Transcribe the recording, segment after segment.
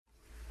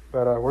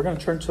But we're going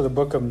to turn to the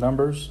book of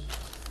Numbers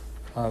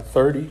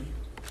 30,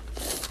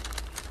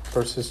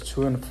 verses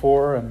 2 and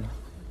 4. And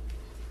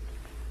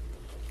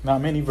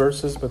not many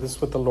verses, but this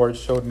is what the Lord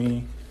showed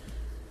me.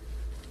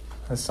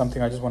 It's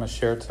something I just want to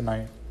share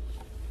tonight.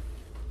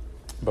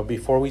 But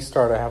before we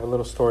start, I have a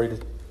little story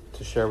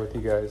to share with you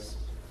guys.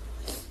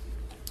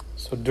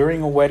 So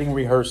during a wedding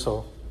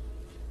rehearsal,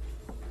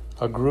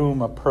 a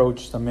groom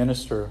approached the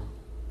minister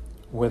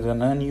with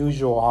an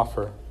unusual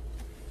offer.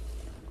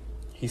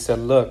 He said,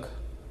 "Look,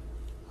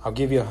 I'll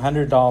give you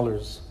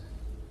 $100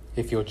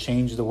 if you'll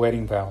change the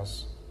wedding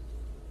vows.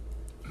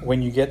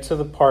 When you get to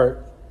the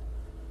part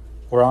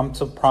where I'm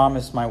to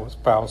promise my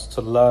spouse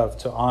to love,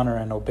 to honor,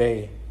 and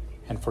obey,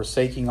 and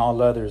forsaking all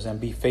others, and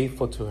be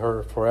faithful to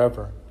her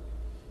forever,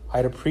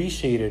 I'd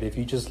appreciate it if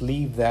you just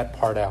leave that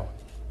part out."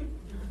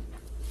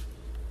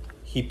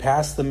 He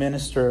passed the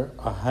minister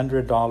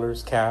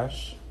 $100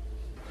 cash,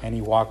 and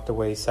he walked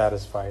away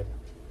satisfied.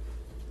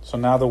 So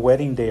now the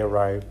wedding day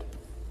arrived.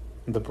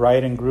 The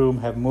bride and groom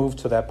have moved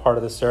to that part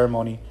of the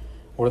ceremony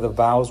where the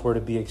vows were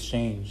to be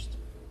exchanged.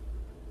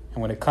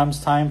 And when it comes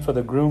time for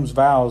the groom's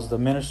vows, the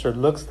minister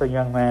looks the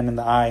young man in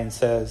the eye and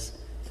says,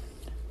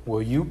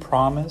 "Will you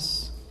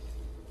promise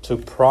to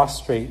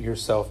prostrate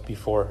yourself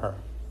before her,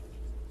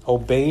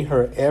 obey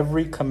her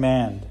every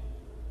command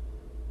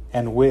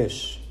and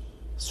wish,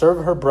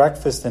 serve her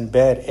breakfast in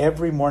bed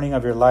every morning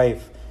of your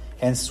life,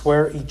 and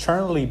swear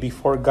eternally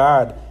before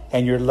God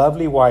and your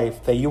lovely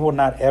wife that you will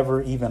not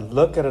ever even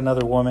look at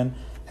another woman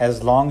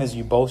as long as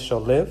you both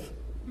shall live?"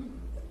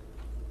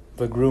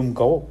 The groom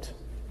gulped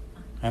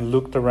and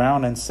looked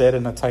around and said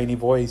in a tiny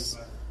voice,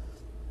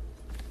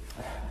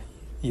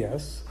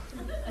 "Yes."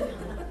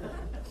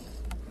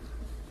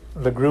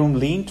 The groom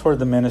leaned toward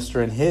the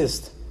minister and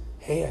hissed,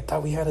 "Hey, I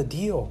thought we had a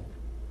deal."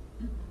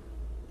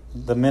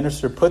 The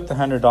minister put the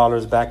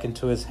 $100 back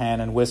into his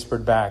hand and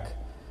whispered back,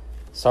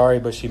 "Sorry,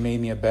 but she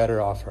made me a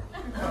better offer."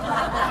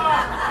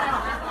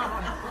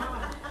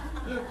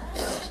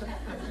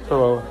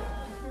 So,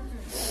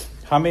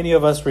 how many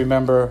of us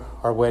remember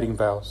our wedding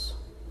vows?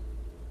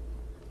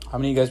 How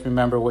many of you guys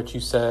remember what you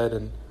said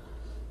and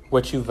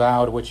what you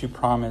vowed, what you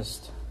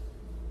promised?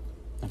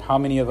 And how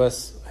many of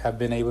us have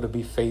been able to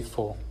be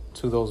faithful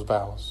to those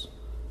vows?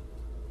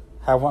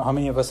 How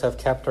many of us have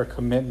kept our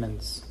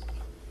commitments,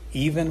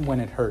 even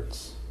when it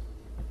hurts?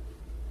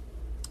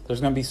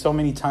 There's going to be so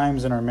many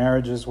times in our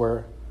marriages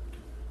where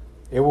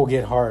it will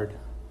get hard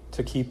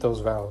to keep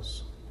those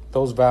vows.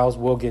 Those vows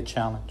will get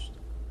challenged.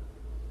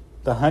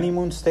 The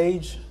honeymoon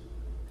stage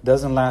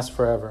doesn't last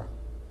forever,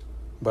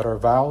 but our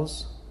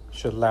vows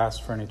should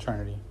last for an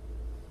eternity.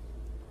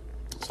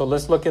 So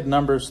let's look at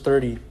Numbers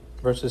 30,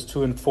 verses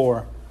 2 and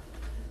 4.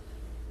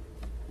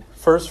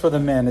 First, for the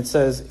men, it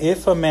says,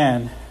 "If a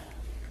man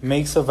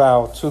makes a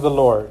vow to the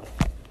Lord,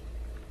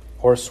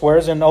 or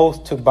swears an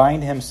oath to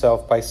bind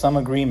himself by some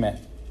agreement,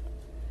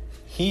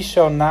 he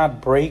shall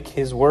not break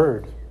his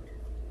word.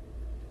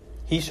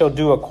 He shall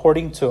do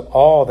according to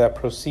all that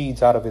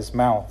proceeds out of his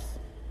mouth.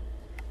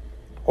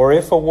 Or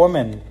if a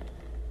woman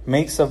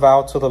makes a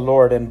vow to the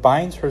Lord and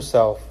binds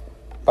herself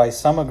by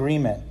some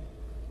agreement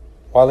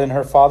while in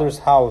her father's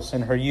house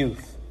in her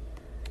youth,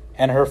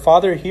 and her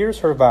father hears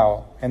her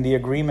vow and the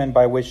agreement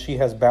by which she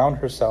has bound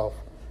herself,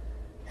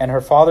 and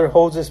her father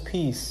holds his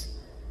peace,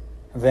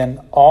 then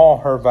all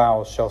her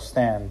vows shall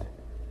stand,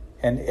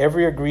 and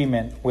every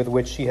agreement with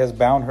which she has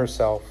bound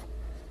herself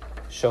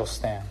shall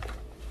stand."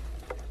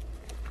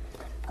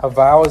 A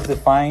vow is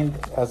defined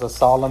as a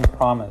solemn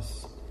promise.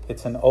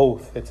 It's an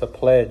oath, it's a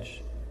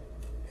pledge,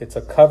 it's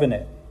a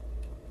covenant,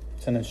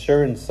 it's an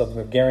assurance of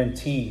a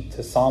guarantee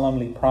to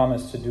solemnly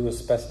promise to do a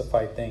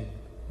specified thing.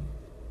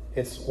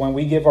 It's when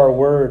we give our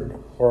word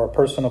or a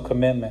personal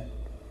commitment,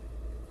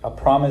 a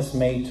promise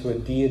made to a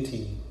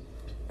deity,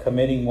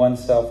 committing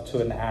oneself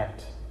to an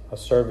act, a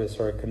service,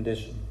 or a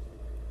condition.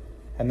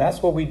 And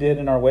that's what we did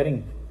in our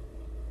wedding.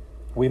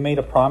 We made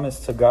a promise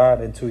to God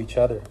and to each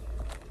other.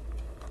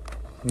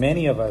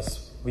 Many of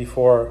us,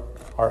 before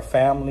our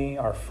family,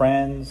 our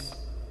friends,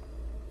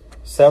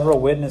 several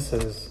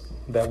witnesses,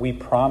 that we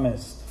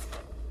promised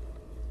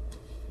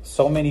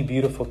so many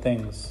beautiful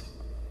things.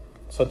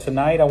 So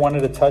tonight I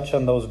wanted to touch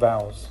on those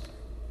vows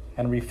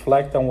and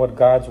reflect on what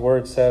God's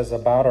word says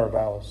about our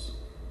vows.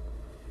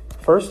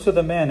 First, to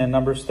the men in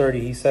Numbers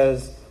 30, he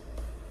says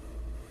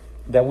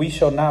that we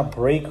shall not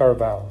break our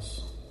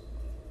vows,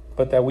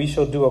 but that we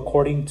shall do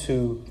according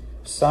to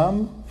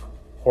some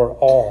or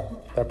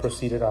all that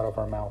proceeded out of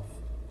our mouth.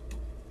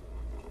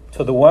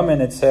 To the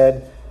woman it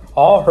said,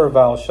 all her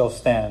vows shall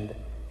stand,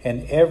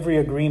 and every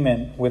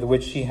agreement with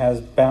which she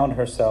has bound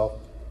herself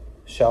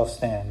shall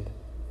stand.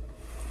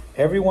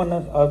 Every one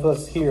of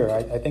us here,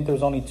 I think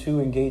there's only 2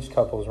 engaged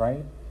couples,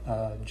 right?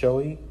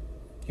 Joey,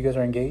 you guys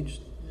are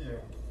engaged? Yeah.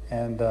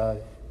 And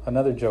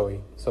another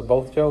Joey. So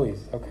both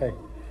Joeys. Okay.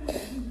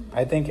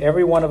 I think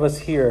every one of us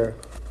here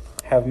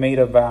have made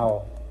a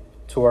vow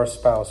to our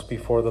spouse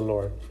before the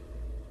Lord,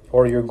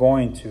 or you're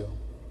going to.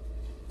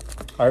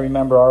 I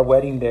remember our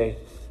wedding day.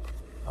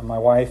 My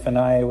wife and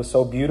I, it was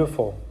so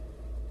beautiful.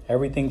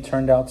 Everything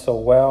turned out so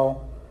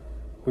well.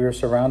 We were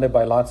surrounded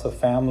by lots of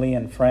family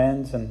and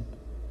friends, and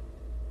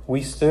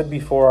we stood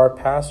before our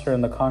pastor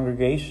in the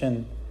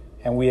congregation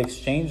and we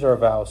exchanged our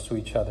vows to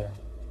each other.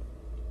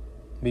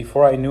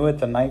 Before I knew it,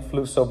 the night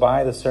flew so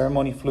by, the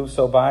ceremony flew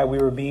so by, we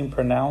were being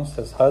pronounced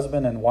as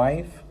husband and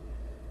wife,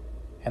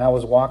 and I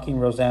was walking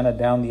Rosanna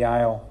down the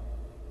aisle,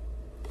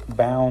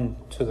 bound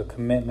to the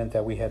commitment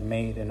that we had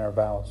made in our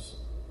vows.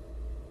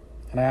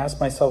 And I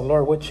asked myself,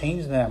 Lord, what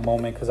changed in that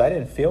moment? Because I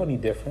didn't feel any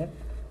different.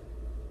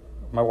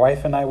 My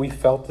wife and I, we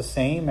felt the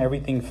same.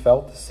 Everything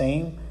felt the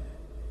same.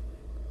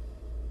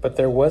 But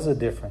there was a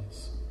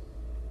difference.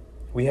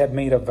 We had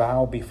made a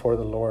vow before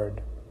the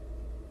Lord.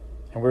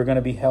 And we're going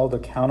to be held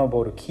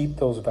accountable to keep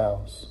those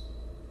vows,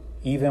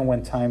 even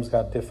when times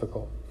got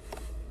difficult.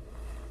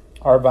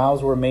 Our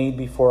vows were made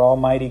before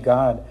Almighty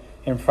God,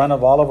 in front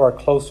of all of our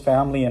close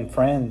family and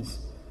friends.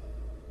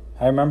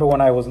 I remember when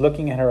I was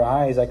looking at her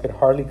eyes, I could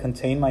hardly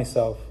contain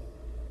myself.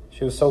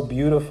 She was so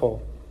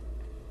beautiful.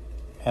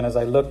 And as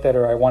I looked at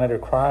her, I wanted to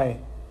cry.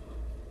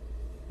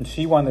 And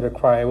she wanted to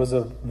cry. It was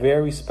a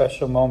very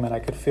special moment. I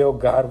could feel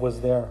God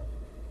was there.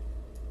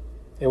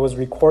 It was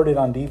recorded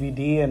on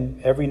DVD,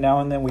 and every now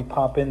and then we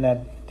pop in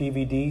that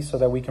DVD so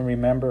that we can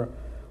remember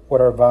what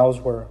our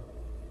vows were,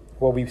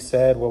 what we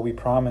said, what we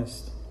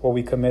promised, what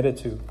we committed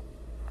to.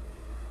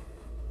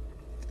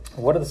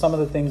 What are some of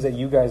the things that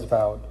you guys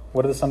vowed?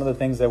 What are some of the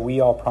things that we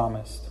all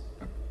promised?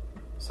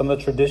 Some of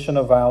the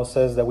traditional vows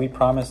says that we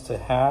promise to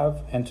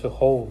have and to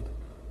hold,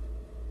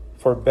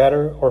 for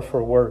better or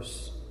for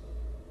worse,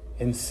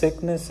 in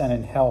sickness and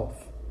in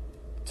health,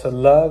 to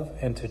love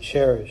and to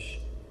cherish,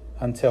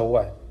 until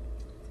what?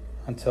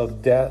 Until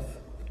death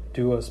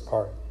do us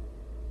part.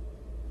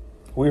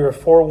 We were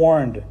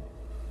forewarned,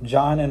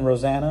 John and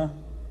Rosanna,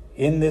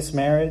 in this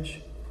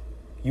marriage,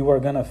 you are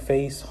going to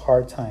face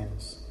hard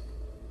times.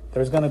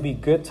 There's going to be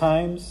good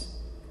times,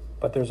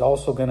 but there's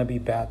also going to be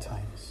bad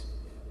times.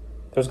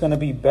 There's going to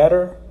be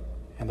better,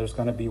 and there's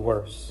going to be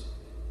worse.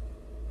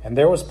 And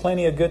there was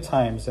plenty of good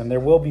times, and there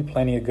will be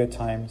plenty of good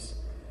times,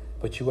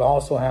 but you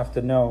also have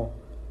to know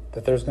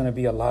that there's going to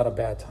be a lot of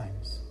bad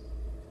times.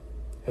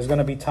 There's going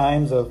to be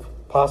times of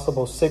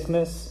possible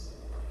sickness,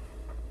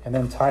 and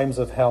then times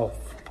of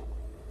health.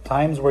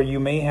 Times where you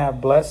may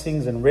have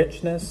blessings and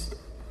richness,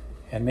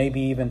 and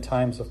maybe even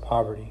times of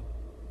poverty.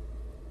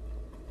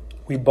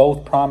 We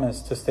both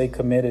promised to stay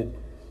committed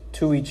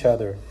to each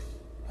other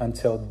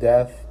until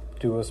death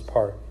do us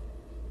part.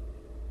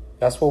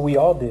 That's what we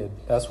all did.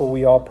 That's what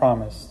we all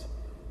promised.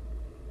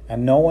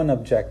 And no one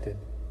objected.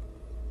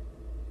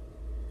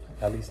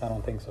 At least I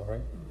don't think so,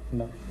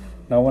 right?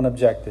 No one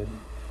objected.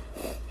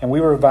 And we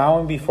were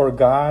vowing before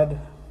God,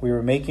 we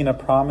were making a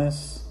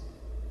promise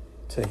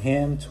to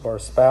Him, to our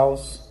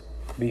spouse,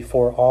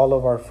 before all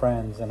of our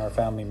friends and our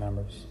family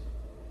members.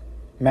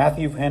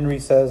 Matthew Henry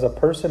says, a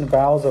person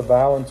vows a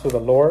vow unto the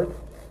Lord,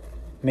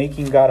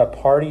 making God a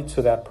party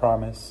to that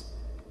promise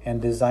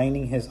and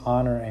designing His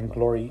honor and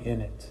glory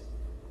in it.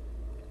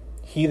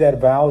 He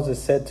that vows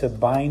is said to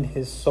bind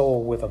his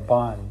soul with a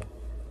bond.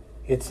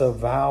 It's a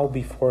vow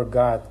before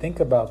God.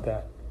 Think about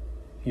that.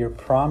 You're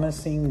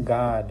promising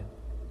God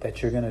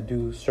that you're going to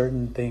do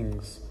certain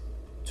things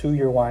to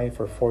your wife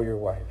or for your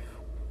wife.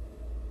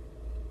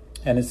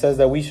 And it says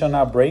that we shall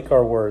not break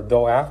our word,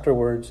 though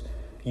afterwards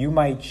you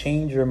might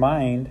change your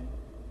mind.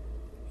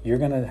 You're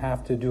going to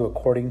have to do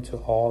according to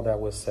all that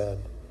was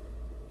said.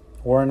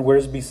 Warren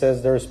Wiersbe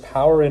says there's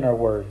power in our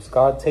words.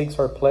 God takes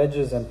our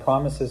pledges and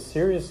promises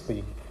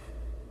seriously,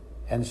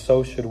 and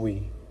so should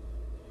we.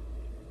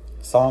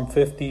 Psalm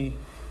 50,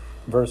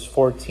 verse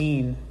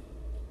 14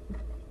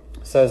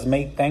 says,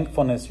 make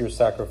thankfulness your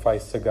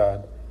sacrifice to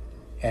God,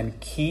 and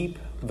keep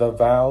the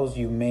vows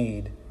you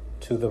made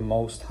to the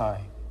Most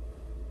High.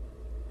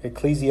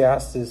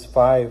 Ecclesiastes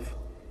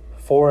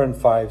 5:4 and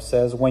 5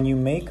 says, when you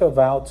make a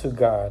vow to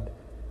God,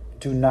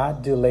 do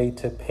not delay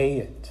to pay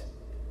it,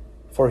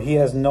 for He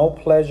has no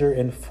pleasure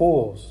in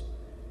fools.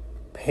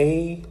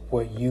 Pay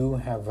what you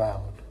have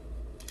vowed.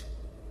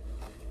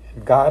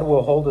 And God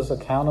will hold us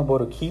accountable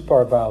to keep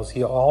our vows.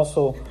 He'll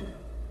also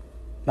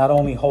not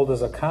only hold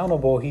us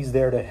accountable, He's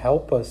there to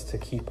help us to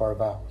keep our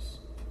vows.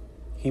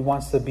 He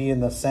wants to be in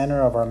the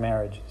center of our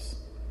marriages.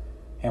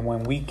 And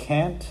when we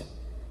can't,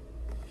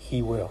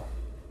 He will.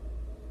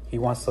 He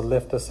wants to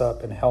lift us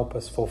up and help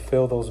us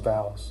fulfill those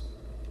vows.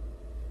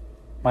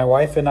 My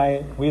wife and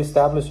I, we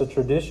established a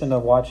tradition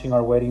of watching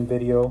our wedding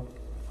video,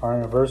 our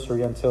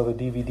anniversary, until the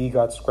DVD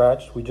got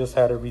scratched. We just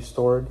had it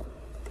restored.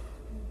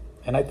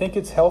 And I think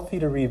it's healthy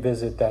to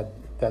revisit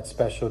that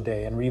special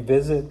day and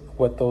revisit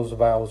what those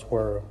vows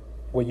were,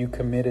 what you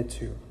committed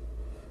to.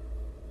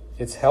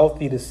 It's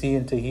healthy to see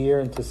and to hear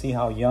and to see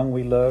how young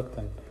we looked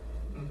and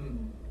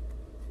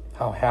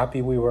how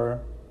happy we were.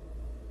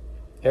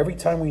 Every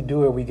time we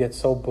do it, we get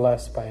so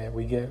blessed by it.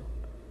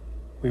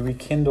 We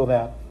rekindle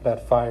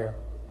that fire.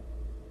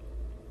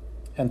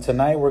 And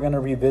tonight we're going to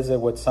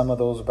revisit what some of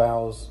those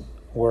vows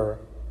were,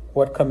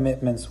 what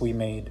commitments we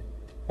made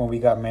when we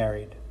got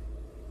married.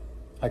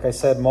 Like I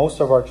said, most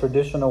of our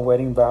traditional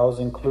wedding vows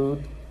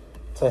include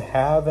to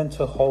have and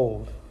to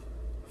hold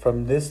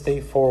from this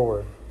day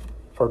forward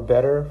for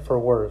better, for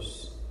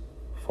worse,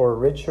 for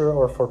richer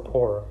or for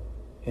poorer,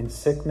 in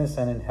sickness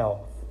and in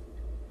health,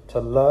 to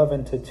love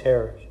and to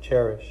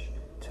cherish,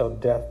 till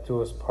death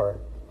do us part,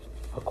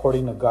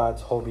 according to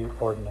God's holy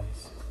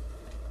ordinance.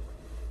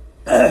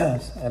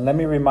 And let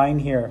me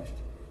remind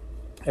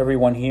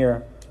everyone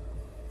here,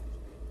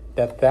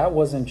 that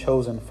wasn't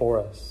chosen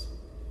for us.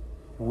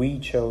 We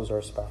chose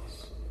our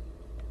spouse.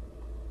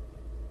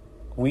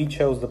 We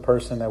chose the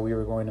person that we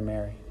were going to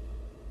marry.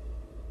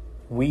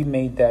 We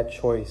made that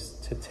choice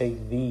to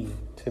take thee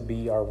to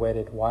be our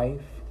wedded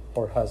wife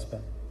or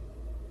husband.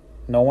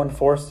 No one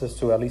forced us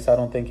to, at least I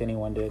don't think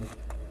anyone did.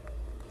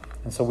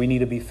 And so we need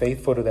to be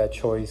faithful to that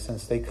choice and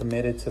stay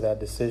committed to that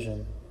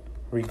decision,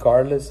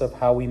 regardless of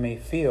how we may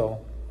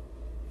feel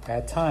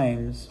at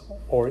times,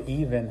 or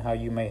even how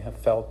you may have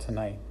felt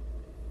tonight.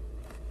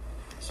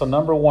 So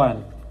number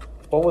one,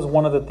 what was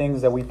one of the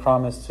things that we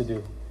promised to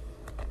do?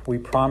 We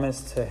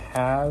promised to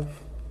have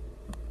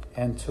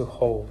and to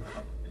hold.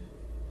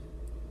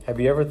 Have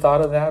you ever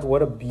thought of that?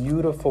 What a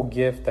beautiful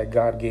gift that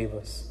God gave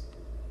us.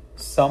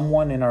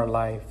 Someone in our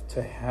life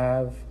to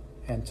have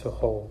and to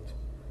hold.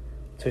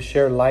 To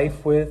share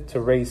life with, to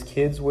raise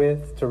kids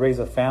with, to raise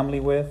a family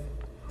with.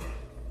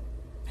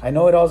 I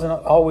know it doesn't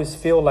always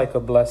feel like a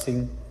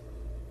blessing,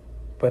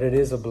 but it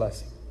is a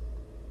blessing.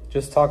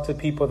 Just talk to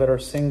people that are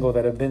single,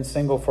 that have been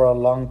single for a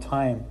long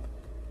time,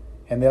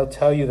 and they'll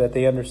tell you that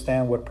they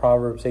understand what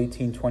Proverbs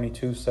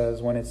 18:22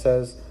 says when it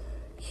says,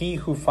 "He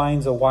who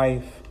finds a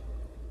wife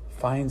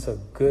finds a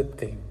good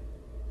thing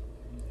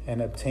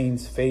and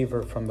obtains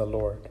favor from the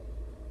Lord."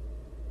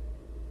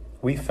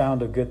 We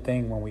found a good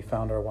thing when we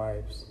found our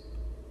wives.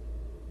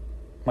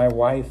 My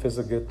wife is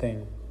a good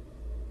thing.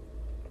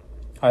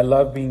 I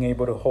love being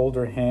able to hold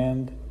her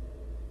hand,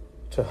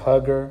 to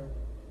hug her.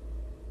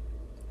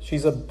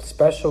 She's a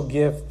special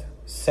gift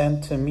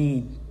sent to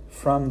me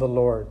from the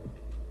Lord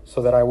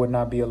so that I would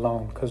not be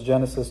alone. Because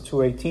Genesis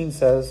 2:18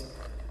 says,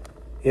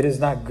 "It is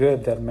not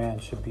good that man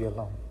should be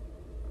alone."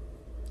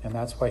 And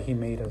that's why he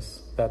made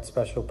us that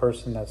special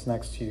person that's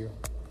next to you.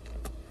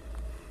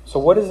 So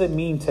what does it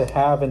mean to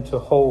have and to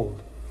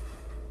hold?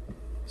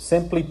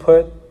 Simply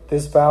put,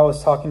 this vow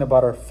is talking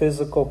about our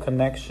physical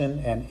connection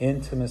and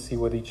intimacy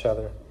with each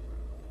other.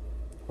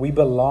 We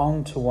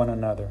belong to one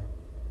another.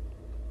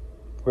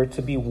 We're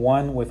to be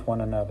one with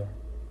one another.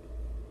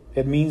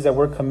 It means that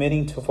we're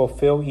committing to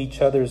fulfill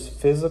each other's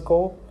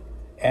physical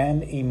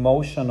and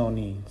emotional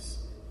needs.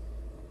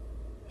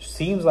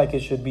 Seems like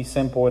it should be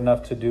simple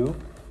enough to do,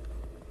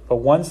 but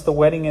once the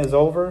wedding is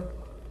over,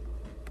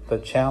 the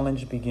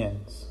challenge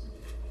begins.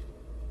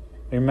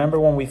 Remember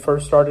when we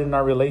first started in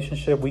our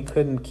relationship, we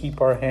couldn't keep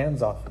our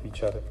hands off of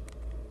each other.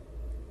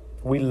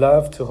 We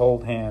loved to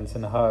hold hands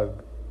and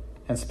hug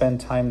and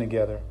spend time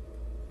together.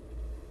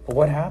 But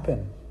what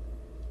happened?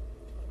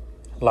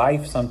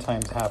 Life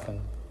sometimes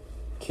happens.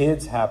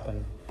 Kids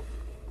happen.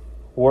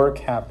 Work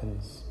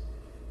happens.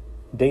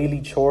 Daily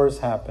chores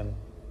happen.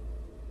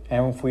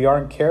 And if we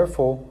aren't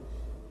careful,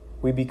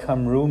 we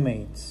become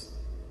roommates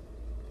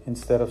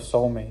instead of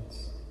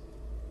soulmates.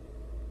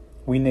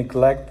 We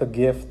neglect the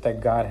gift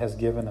that God has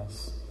given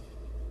us,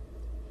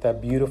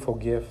 that beautiful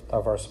gift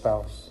of our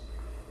spouse.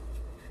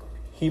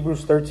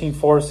 Hebrews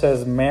 13:4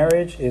 says,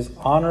 "Marriage is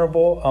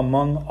honorable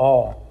among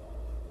all,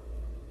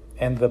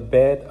 and the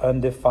bed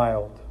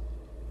undefiled.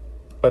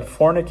 But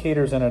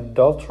fornicators and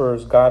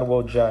adulterers God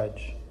will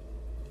judge."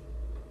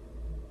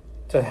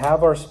 To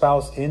have our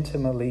spouse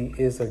intimately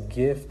is a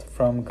gift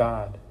from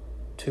God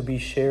to be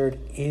shared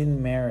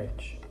in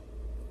marriage.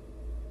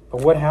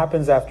 But what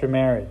happens after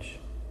marriage?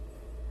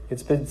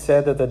 It's been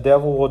said that the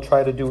devil will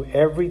try to do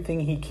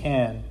everything he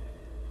can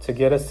to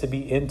get us to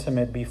be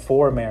intimate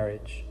before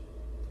marriage.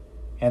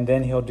 And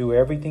then he'll do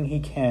everything he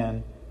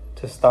can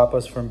to stop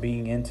us from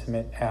being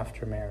intimate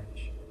after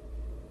marriage.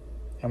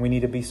 And we need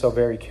to be so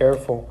very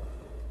careful.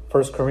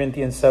 1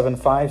 Corinthians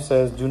 7:5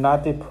 says, "Do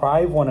not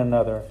deprive one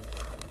another,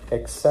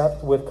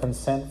 except with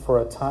consent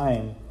for a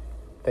time,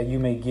 that you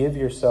may give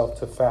yourself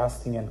to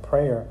fasting and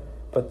prayer.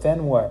 But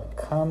then what?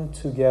 Come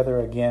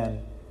together again,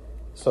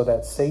 so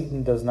that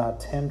Satan does not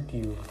tempt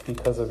you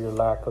because of your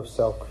lack of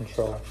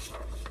self-control."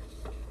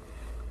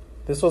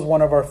 This was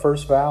one of our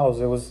first vows.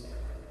 It was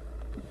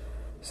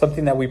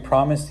something that we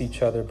promised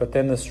each other, but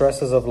then the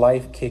stresses of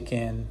life kick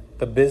in.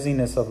 The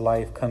busyness of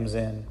life comes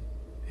in,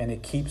 and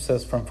it keeps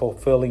us from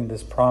fulfilling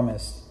this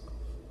promise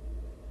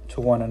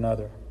to one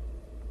another.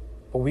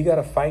 But we got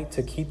to fight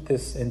to keep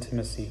this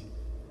intimacy.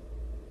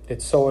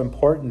 It's so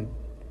important,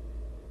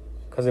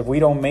 because if we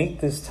don't make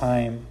this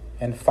time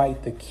and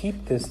fight to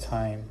keep this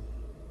time,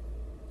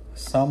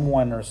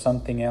 someone or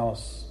something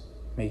else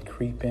may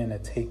creep in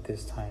and take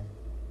this time.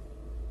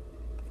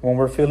 When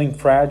we're feeling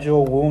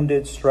fragile,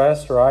 wounded,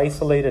 stressed, or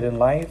isolated in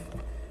life,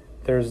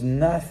 there's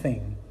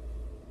nothing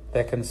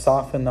that can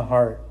soften the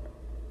heart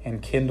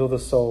and kindle the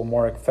soul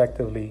more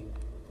effectively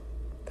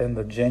than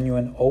the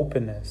genuine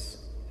openness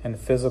and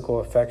physical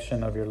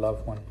affection of your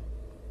loved one.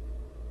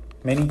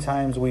 Many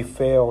times we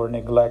fail or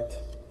neglect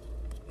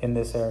in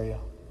this area.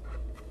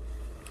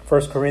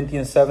 1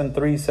 Corinthians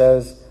 7:3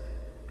 says,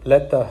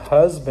 Let the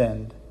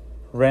husband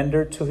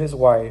render to his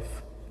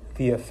wife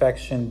the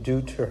affection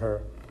due to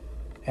her,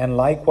 and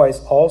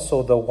likewise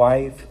also the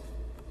wife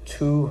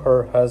to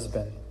her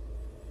husband.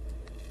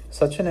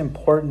 Such an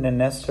important and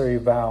necessary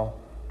vow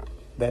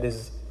that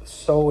is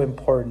so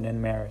important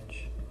in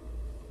marriage,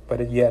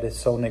 but yet is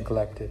so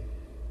neglected.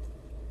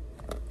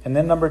 And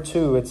then number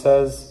 2, it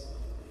says,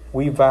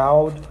 we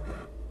vowed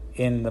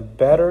in the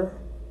better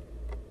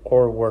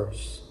or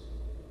worse.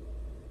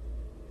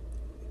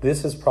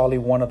 This is probably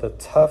one of the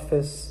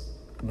toughest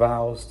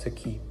vows to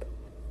keep.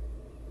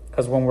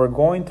 Because when we're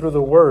going through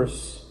the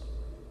worst,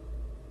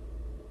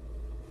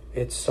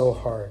 it's so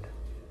hard.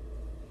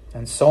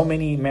 And so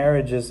many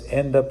marriages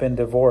end up in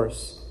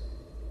divorce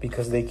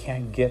because they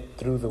can't get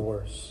through the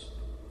worst.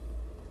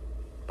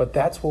 But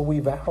that's what we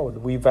vowed.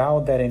 We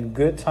vowed that in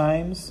good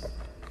times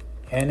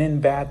and in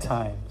bad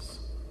times,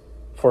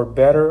 for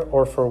better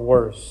or for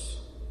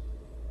worse.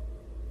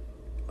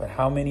 But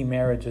how many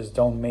marriages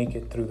don't make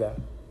it through that?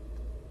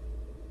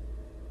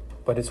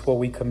 But it's what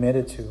we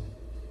committed to.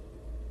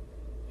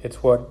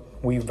 It's what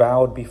we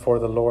vowed before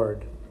the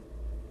Lord.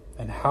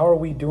 And how are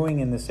we doing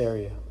in this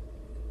area?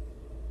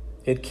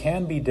 It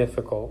can be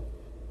difficult.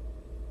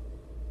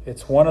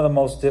 It's one of the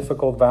most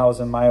difficult vows,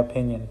 in my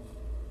opinion,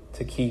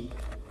 to keep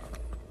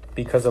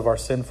because of our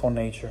sinful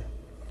nature.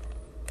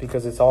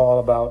 Because it's all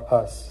about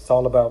us. It's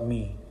all about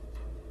me.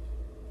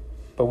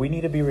 But we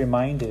need to be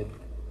reminded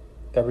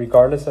that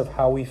regardless of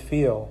how we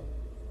feel,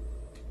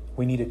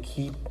 we need to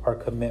keep our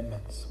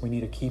commitments. We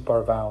need to keep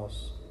our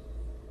vows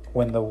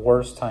when the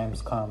worst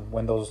times come,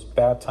 when those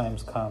bad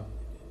times come.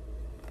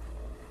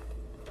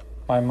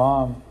 My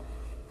mom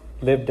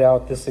lived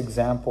out this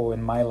example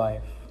in my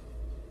life.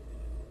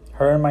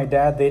 Her and my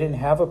dad, they didn't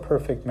have a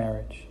perfect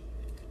marriage.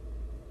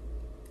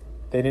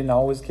 They didn't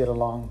always get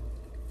along.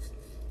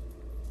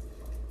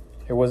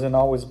 It wasn't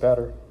always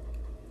better.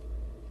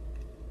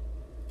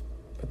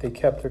 But they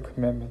kept their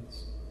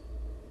commitments.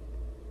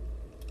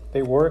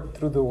 They worked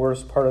through the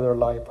worst part of their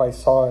life. I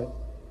saw it.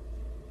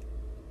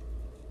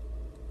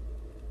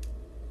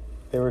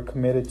 They were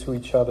committed to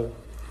each other.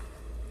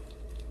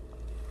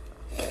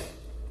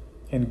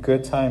 In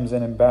good times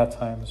and in bad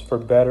times, for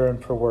better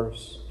and for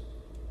worse.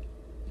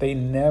 They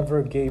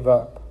never gave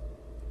up.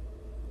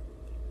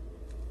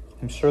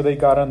 I'm sure they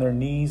got on their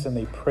knees and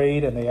they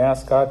prayed and they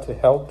asked God to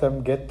help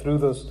them get through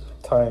those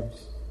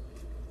times,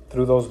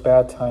 through those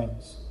bad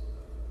times.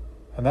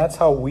 And that's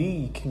how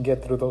we can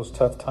get through those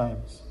tough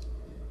times.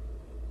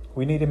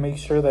 We need to make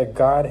sure that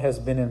God has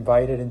been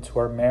invited into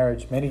our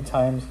marriage. Many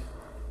times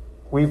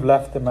we've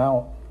left him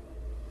out.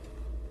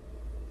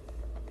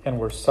 And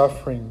we're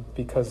suffering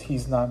because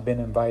he's not been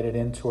invited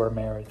into our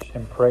marriage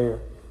in prayer.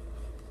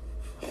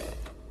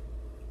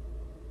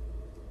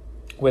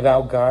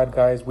 Without God,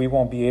 guys, we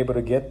won't be able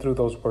to get through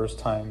those worst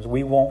times.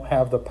 We won't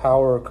have the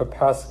power or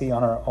capacity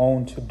on our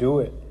own to do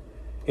it.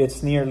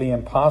 It's nearly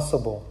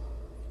impossible.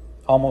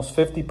 Almost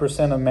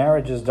 50% of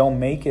marriages don't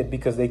make it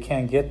because they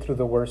can't get through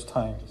the worst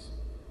times.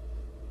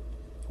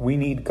 We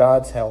need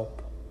God's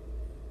help.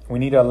 We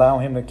need to allow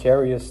him to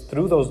carry us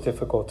through those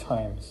difficult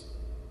times.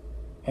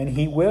 And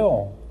he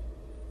will.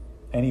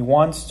 And he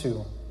wants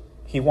to.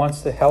 He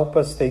wants to help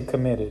us stay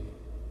committed.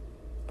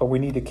 But we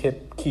need to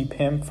keep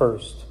him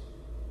first.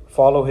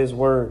 Follow his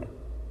word.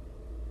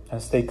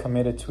 And stay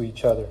committed to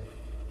each other.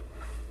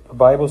 The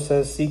Bible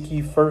says, seek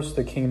ye first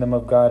the kingdom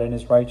of God and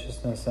his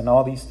righteousness, and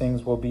all these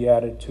things will be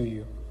added to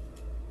you.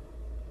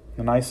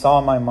 And I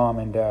saw my mom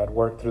and dad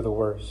work through the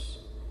worst.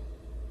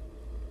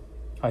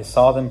 I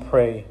saw them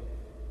pray.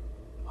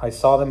 I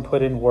saw them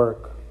put in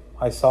work.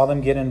 I saw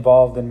them get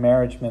involved in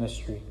marriage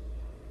ministry.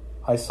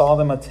 I saw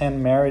them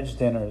attend marriage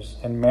dinners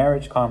and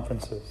marriage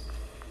conferences.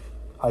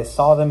 I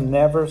saw them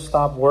never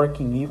stop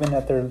working, even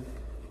at their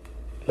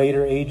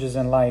later ages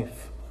in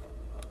life.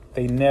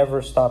 They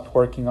never stopped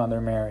working on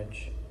their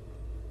marriage.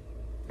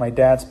 My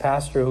dad's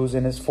pastor, who's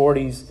in his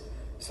 40s,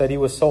 said he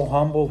was so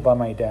humbled by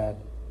my dad,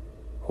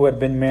 who had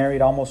been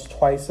married almost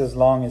twice as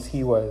long as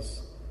he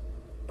was.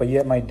 But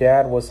yet my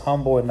dad was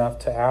humble enough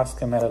to ask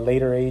him at a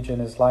later age in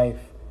his life,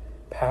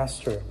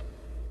 Pastor,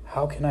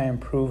 how can I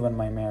improve in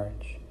my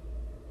marriage?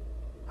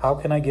 How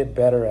can I get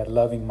better at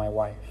loving my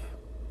wife?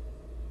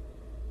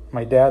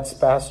 My dad's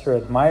pastor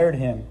admired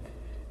him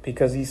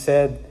because he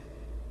said,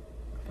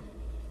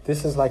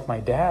 this is like my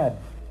dad.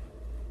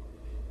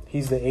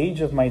 He's the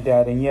age of my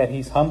dad, and yet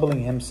he's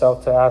humbling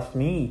himself to ask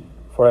me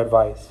for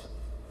advice.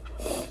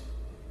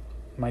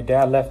 My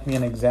dad left me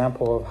an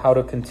example of how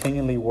to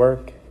continually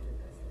work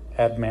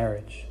at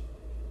marriage.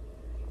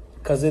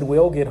 Because it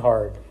will get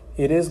hard.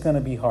 It is going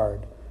to be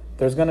hard.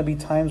 There's going to be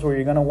times where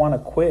you're going to want to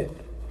quit.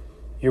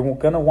 You're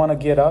going to want to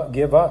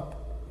give up.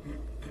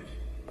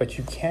 But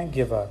you can't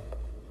give up.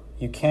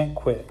 You can't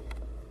quit.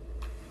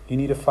 You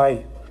need to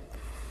fight.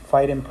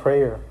 Fight in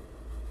prayer.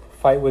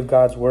 Fight with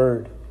God's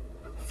word.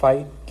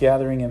 Fight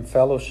gathering in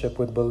fellowship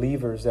with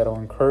believers that will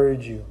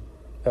encourage you,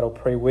 that will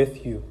pray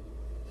with you,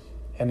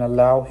 and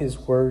allow his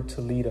word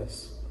to lead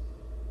us.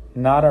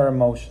 Not our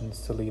emotions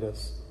to lead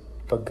us,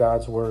 but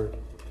God's word.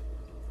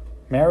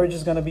 Marriage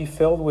is going to be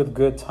filled with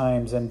good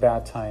times and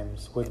bad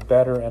times, with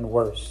better and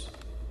worse.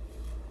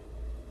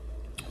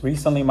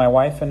 Recently, my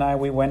wife and I,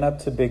 we went up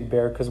to Big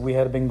Bear because we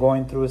had been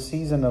going through a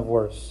season of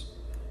worse.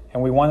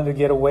 And we wanted to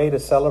get away to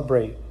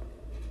celebrate.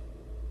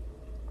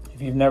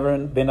 If you've never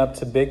been up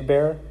to Big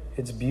Bear,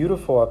 it's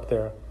beautiful up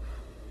there.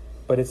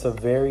 But it's a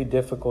very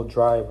difficult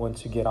drive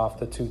once you get off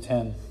the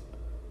 210.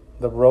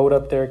 The road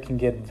up there can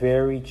get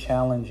very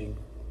challenging.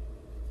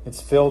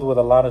 It's filled with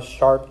a lot of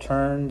sharp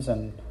turns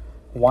and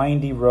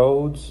windy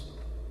roads.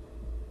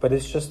 But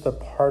it's just a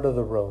part of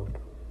the road.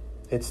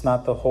 It's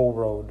not the whole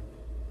road.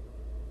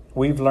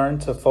 We've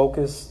learned to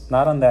focus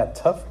not on that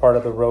tough part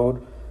of the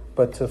road,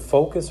 but to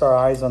focus our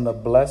eyes on the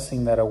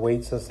blessing that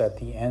awaits us at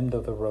the end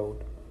of the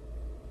road.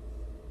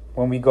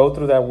 When we go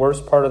through that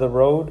worst part of the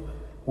road,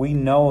 we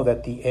know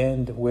that the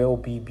end will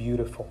be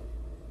beautiful.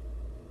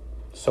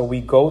 So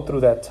we go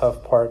through that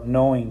tough part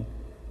knowing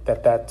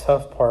that that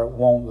tough part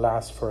won't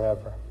last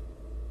forever.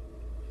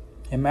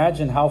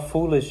 Imagine how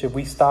foolish if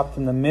we stopped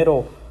in the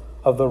middle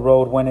of the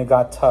road when it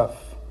got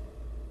tough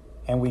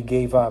and we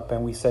gave up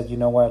and we said, you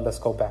know what, let's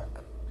go back.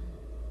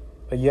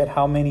 But yet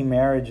how many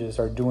marriages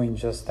are doing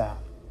just that?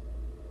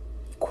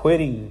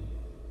 Quitting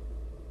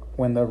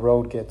when the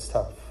road gets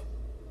tough.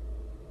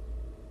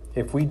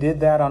 If we did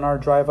that on our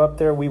drive up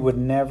there, we would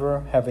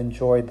never have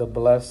enjoyed the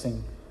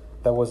blessing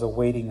that was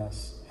awaiting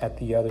us at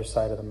the other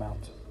side of the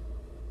mountain.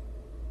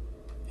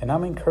 And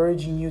I'm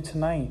encouraging you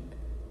tonight,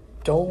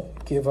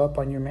 don't give up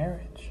on your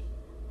marriage.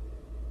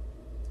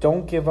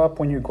 Don't give up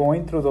when you're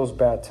going through those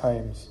bad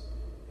times,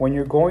 when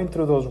you're going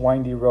through those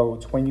windy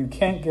roads, when you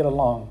can't get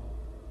along,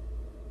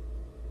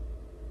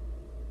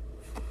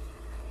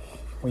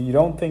 when you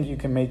don't think you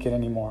can make it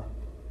anymore.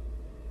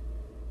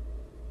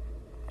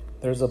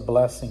 There's a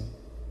blessing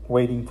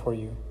waiting for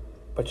you.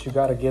 But you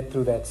got to get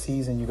through that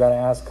season. You got to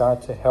ask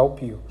God to help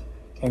you.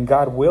 And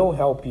God will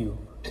help you.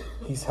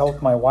 He's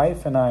helped my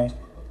wife and I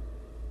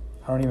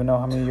don't even know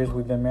how many years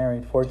we've been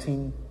married.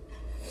 14?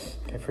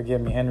 Okay,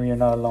 forgive me, Henry, you're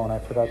not alone. I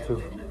forgot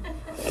to.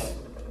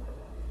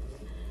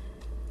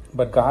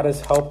 But God has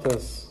helped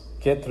us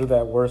get through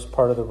that worst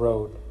part of the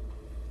road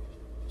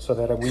so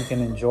that we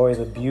can enjoy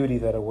the beauty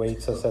that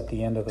awaits us at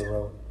the end of the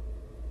road.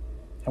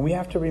 And we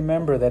have to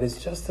remember that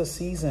it's just a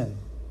season.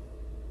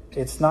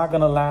 It's not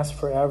going to last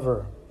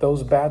forever.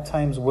 Those bad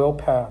times will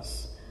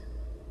pass.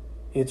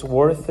 It's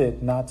worth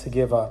it not to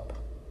give up.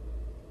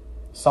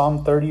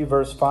 Psalm 30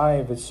 verse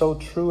 5 is so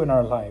true in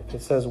our life.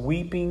 It says,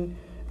 weeping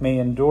may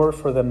endure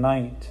for the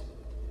night,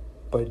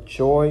 but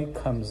joy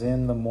comes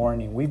in the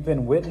morning. We've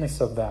been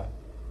witness of that.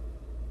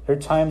 There are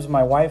times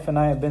my wife and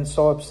I have been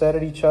so upset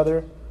at each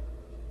other.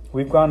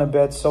 We've gone to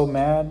bed so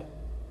mad.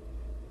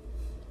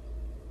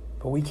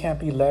 But we can't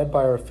be led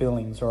by our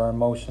feelings or our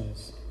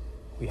emotions.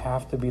 We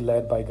have to be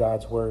led by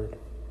God's word.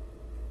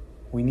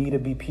 We need to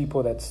be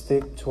people that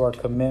stick to our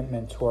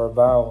commitment, to our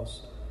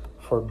vows,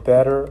 for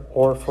better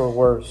or for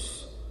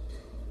worse.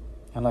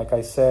 And like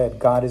I said,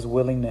 God is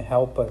willing to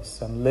help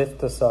us and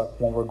lift us up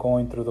when we're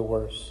going through the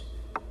worst.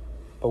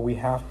 But we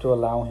have to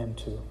allow him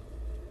to.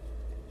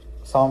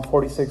 Psalm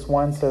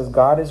 46:1 says,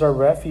 God is our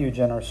refuge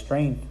and our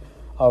strength,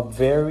 a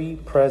very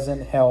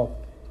present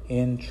help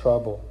in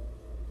trouble.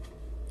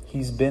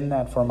 He's been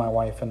that for my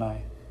wife and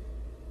I.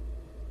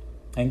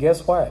 And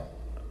guess what?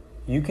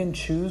 You can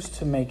choose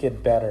to make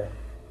it better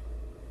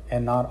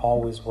and not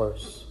always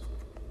worse.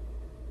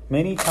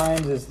 Many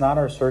times it's not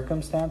our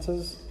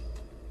circumstances,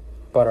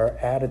 but our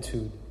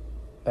attitude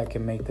that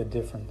can make the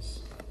difference.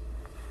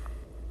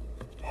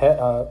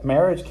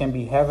 Marriage can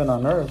be heaven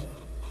on earth,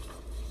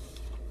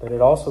 but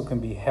it also can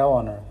be hell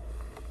on earth.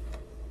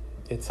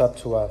 It's up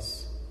to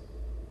us.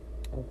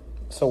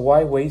 So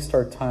why waste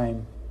our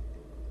time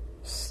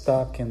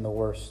stuck in the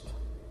worst,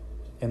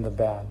 in the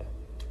bad?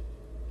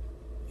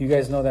 You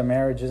guys know that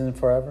marriage isn't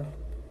forever?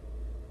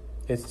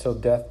 It's till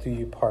death do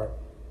you part.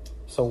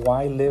 So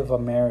why live a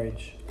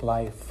marriage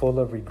life full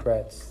of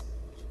regrets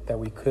that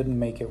we couldn't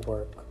make it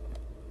work?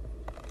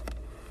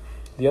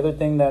 The other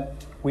thing that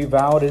we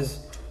vowed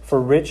is for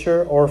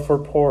richer or for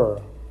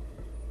poorer.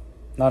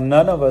 Now,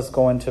 none of us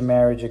go into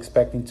marriage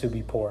expecting to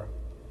be poor,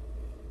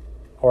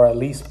 or at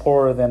least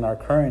poorer than our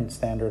current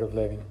standard of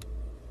living.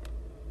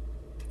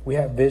 We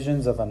have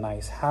visions of a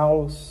nice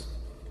house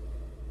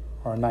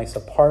or a nice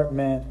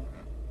apartment,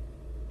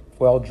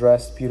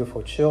 well-dressed,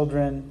 beautiful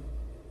children,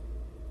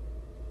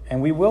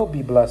 and we will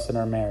be blessed in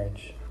our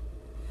marriage.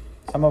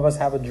 Some of us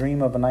have a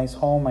dream of a nice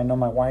home. I know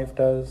my wife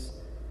does.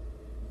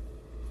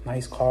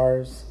 Nice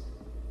cars.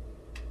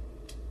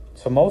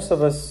 So most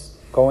of us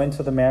go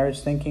into the marriage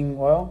thinking,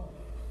 well,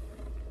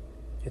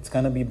 it's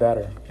going to be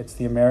better. It's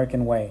the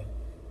American way.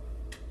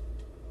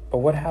 But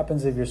what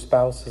happens if your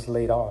spouse is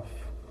laid off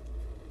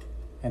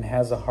and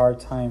has a hard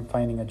time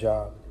finding a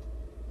job?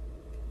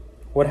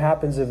 What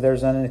happens if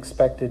there's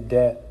unexpected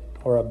debt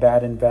or a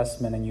bad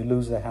investment and you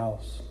lose the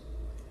house?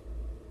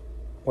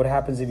 What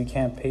happens if you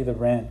can't pay the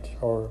rent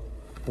or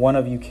one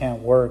of you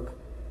can't work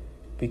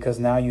because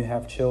now you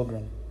have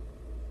children?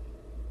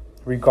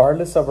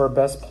 Regardless of our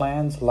best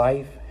plans,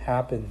 life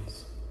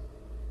happens.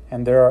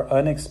 and there are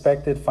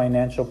unexpected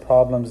financial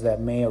problems that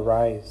may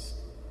arise.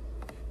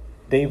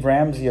 Dave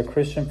Ramsey, a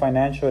Christian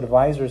financial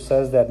advisor,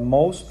 says that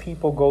most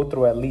people go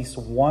through at least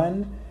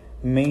one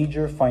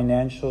major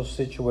financial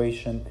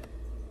situation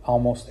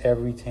almost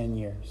every 10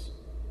 years.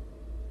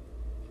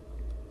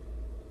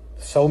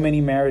 So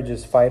many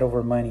marriages fight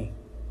over money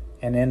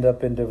and end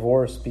up in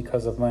divorce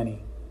because of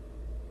money.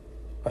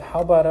 But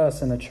how about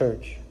us in the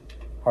church?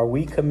 Are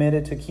we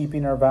committed to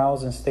keeping our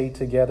vows and stay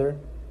together,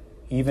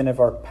 even if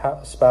our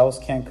spouse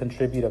can't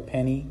contribute a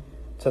penny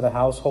to the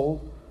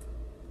household?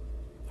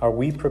 Are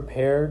we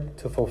prepared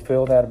to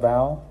fulfill that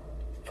vow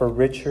for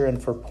richer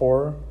and for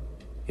poorer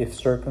if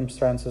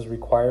circumstances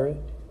require it?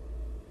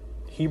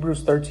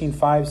 Hebrews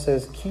 13:5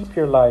 says, "Keep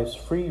your lives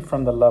free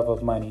from the love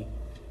of money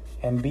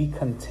and be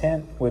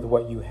content with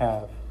what you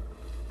have.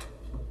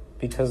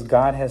 Because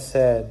God has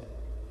said,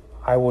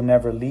 I will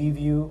never leave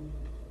you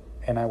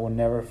and I will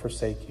never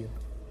forsake you."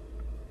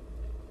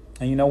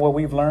 And you know what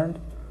we've learned?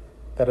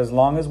 That as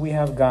long as we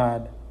have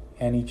God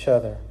and each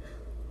other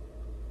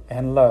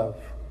and love,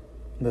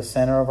 the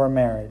center of our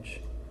marriage,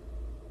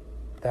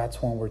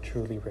 that's when we're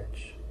truly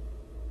rich.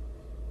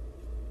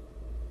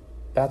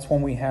 That's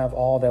when we have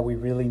all that we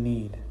really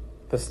need.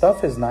 The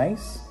stuff is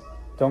nice.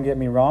 Don't get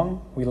me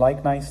wrong. We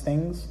like nice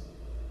things.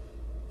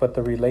 But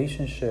the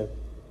relationship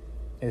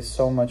is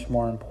so much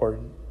more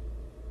important.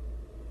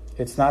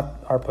 It's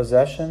not our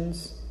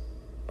possessions,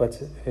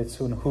 but it's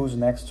who's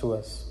next to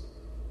us.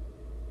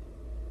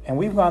 And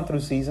we've gone through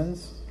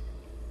seasons.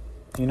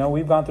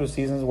 We've gone through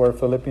seasons where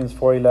Philippians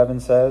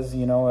 4:11 says,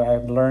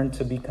 I've learned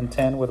to be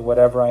content with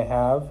whatever I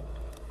have.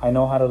 I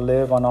know how to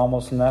live on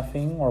almost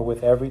nothing or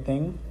with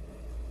everything.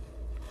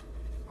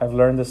 I've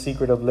learned the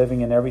secret of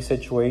living in every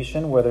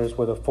situation, whether it's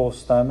with a full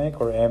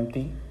stomach or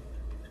empty,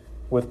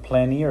 with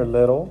plenty or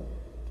little.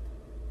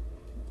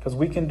 Because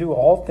we can do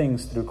all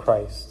things through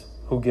Christ,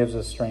 who gives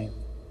us strength.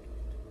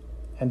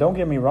 And don't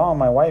get me wrong,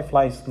 my wife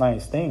likes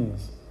nice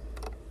things.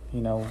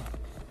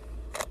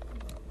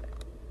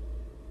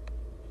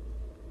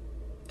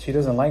 She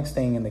doesn't like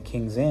staying in the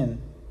King's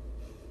Inn.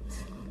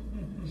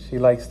 She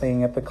likes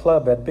staying at the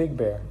club at Big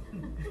Bear.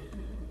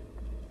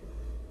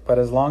 But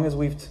as long as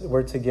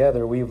we're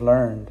together, we've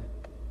learned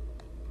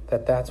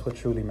that that's what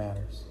truly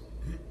matters.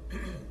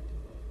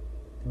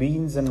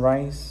 Beans and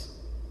rice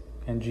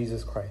and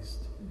Jesus Christ.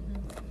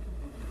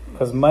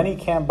 Because money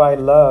can't buy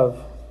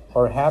love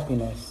or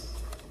happiness,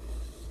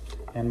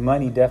 and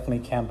money definitely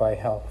can't buy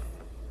health.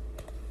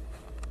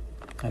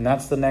 And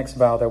that's the next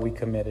vow that we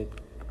committed.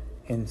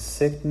 In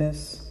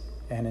sickness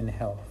and in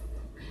health.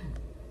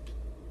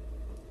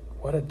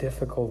 What a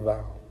difficult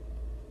vow.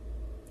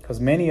 Because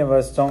many of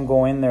us don't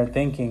go in there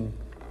thinking,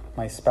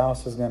 my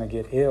spouse is going to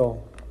get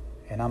ill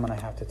and I'm going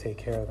to have to take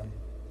care of them.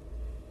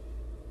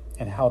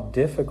 And how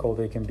difficult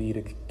it can be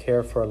to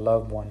care for a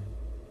loved one.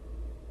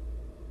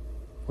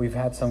 We've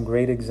had some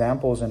great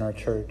examples in our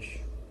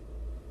church.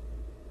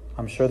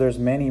 I'm sure there's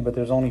many, but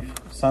there's only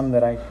some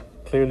that I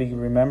clearly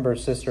remember.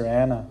 Sister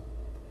Anna,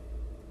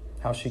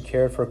 how she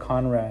cared for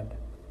Conrad.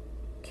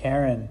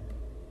 Karen,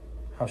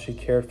 how she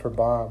cared for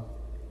Bob.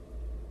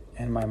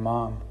 And my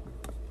mom,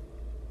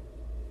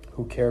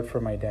 who cared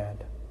for my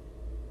dad.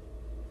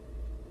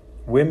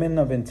 Women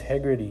of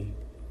integrity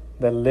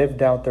that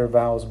lived out their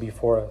vows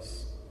before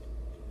us.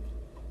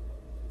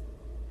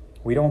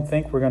 We don't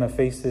think we're going to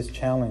face this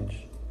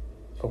challenge,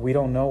 but we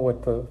don't know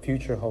what the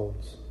future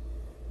holds.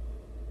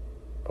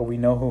 But we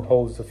know who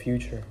holds the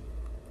future.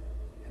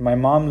 And my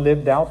mom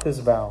lived out this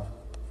vow.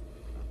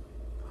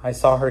 I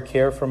saw her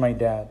care for my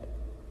dad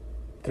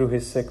through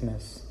his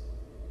sickness.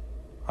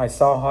 I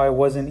saw how it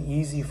wasn't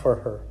easy for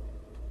her.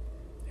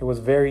 It was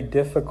very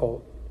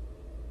difficult.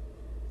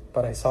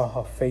 But I saw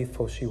how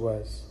faithful she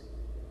was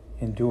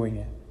in doing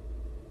it.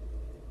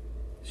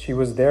 She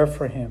was there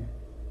for him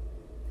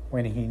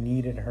when he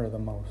needed her the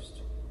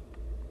most.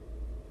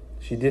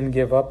 She didn't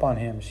give up on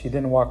him. She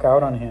didn't walk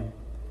out on him.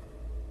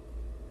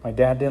 My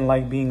dad didn't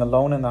like being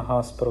alone in the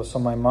hospital, so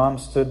my mom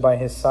stood by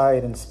his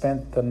side and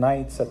spent the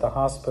nights at the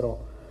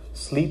hospital,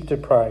 sleep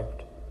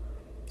deprived,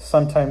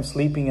 sometimes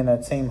sleeping in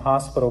that same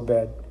hospital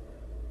bed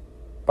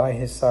by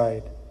his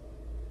side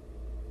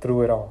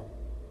through it all.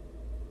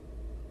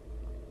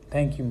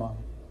 Thank you, Mom,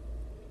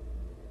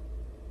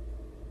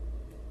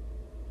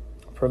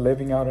 for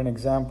living out an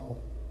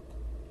example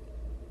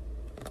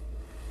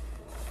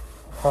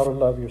of how to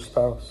love your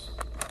spouse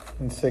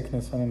in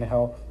sickness and in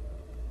health.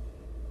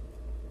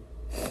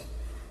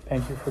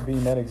 Thank you for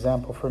being that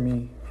example for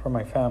me, for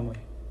my family,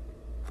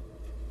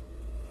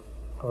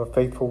 of a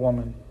faithful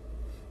woman.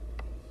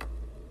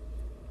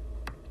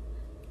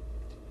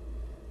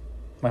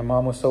 My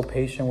mom was so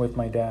patient with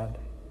my dad.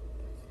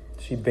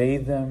 She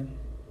bathed them.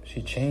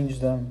 She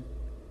changed them.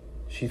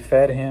 She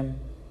fed him.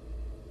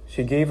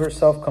 She gave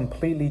herself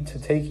completely to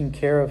taking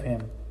care of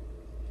him.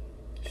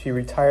 She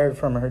retired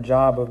from her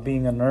job of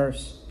being a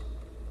nurse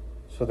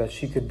so that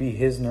she could be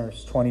his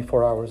nurse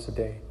 24 hours a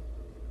day.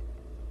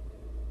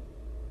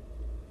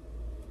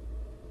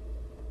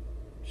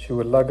 She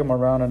would lug him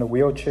around in a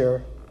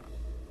wheelchair.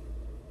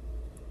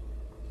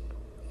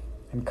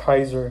 And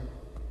Kaiser,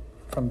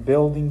 from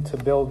building to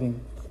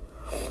building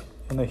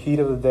in the heat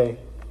of the day.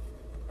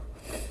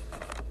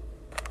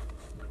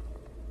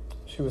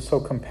 She was so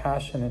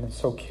compassionate and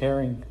so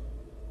caring.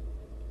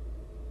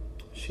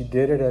 She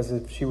did it as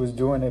if she was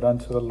doing it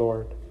unto the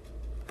Lord.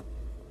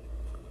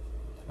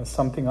 It's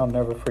something I'll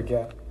never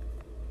forget.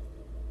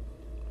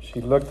 She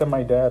looked at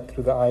my dad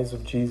through the eyes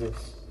of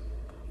Jesus.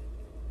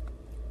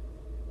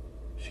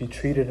 She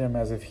treated him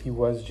as if he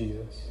was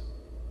Jesus.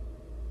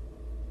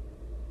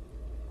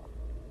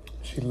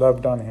 She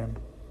loved on him.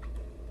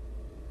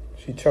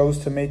 She chose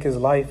to make his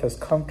life as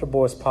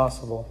comfortable as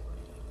possible,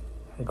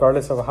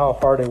 regardless of how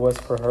hard it was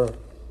for her.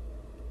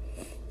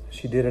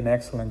 She did an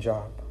excellent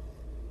job.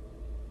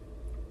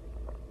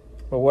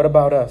 But what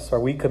about us? Are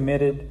we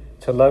committed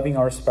to loving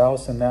our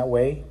spouse in that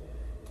way,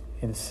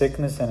 in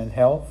sickness and in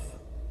health?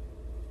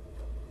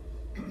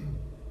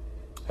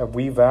 Have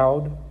we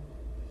vowed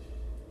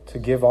to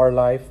give our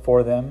life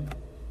for them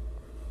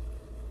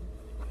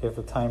if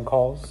the time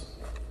calls?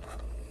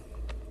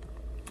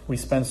 We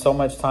spend so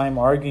much time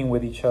arguing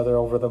with each other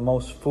over the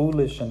most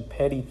foolish and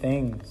petty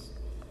things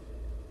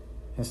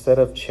instead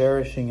of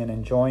cherishing and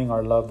enjoying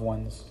our loved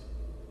ones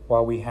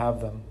while we have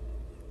them.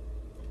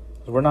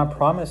 We're not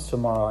promised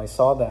tomorrow. I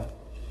saw that.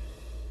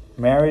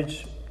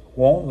 Marriage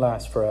won't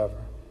last forever.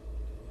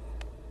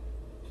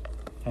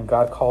 And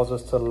God calls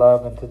us to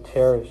love and to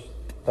cherish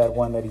that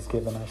one that He's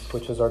given us,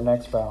 which is our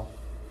next vow.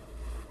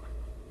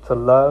 To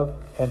love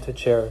and to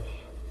cherish.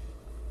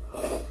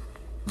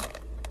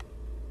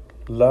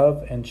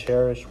 Love and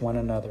cherish one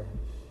another.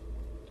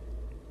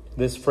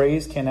 This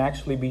phrase can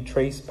actually be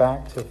traced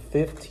back to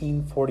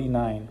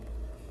 1549,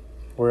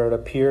 where it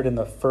appeared in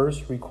the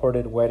first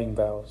recorded wedding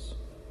vows.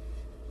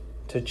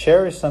 To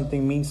cherish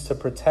something means to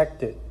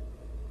protect it,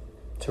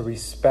 to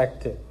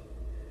respect it,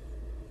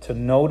 to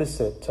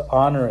notice it, to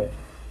honor it,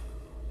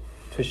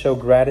 to show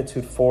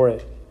gratitude for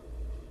it,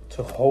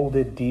 to hold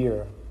it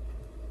dear.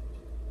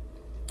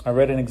 I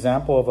read an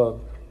example of a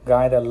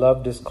guy that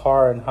loved his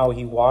car and how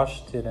he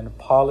washed it and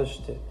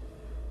polished it,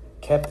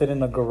 kept it in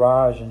the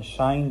garage and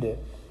shined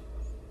it,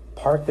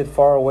 parked it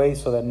far away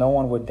so that no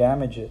one would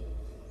damage it.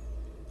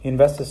 He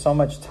invested so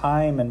much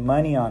time and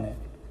money on it,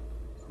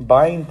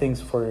 buying things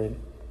for it,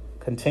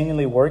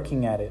 continually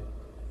working at it,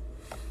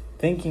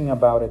 thinking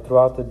about it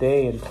throughout the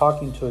day and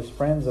talking to his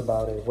friends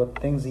about it, what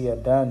things he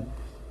had done.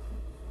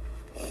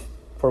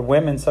 For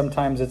women,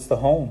 sometimes it's the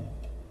home,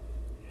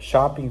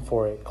 shopping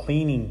for it,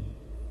 cleaning,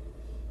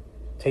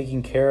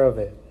 taking care of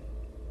it,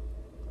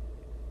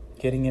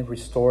 getting it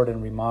restored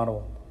and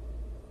remodeled.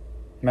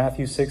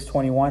 Matthew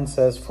 6:21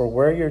 says, "For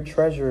where your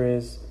treasure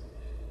is,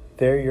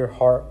 there your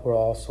heart will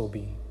also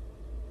be."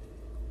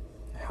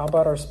 How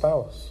about our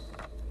spouse?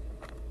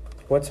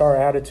 What's our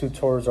attitude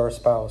towards our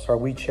spouse? Are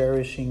we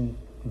cherishing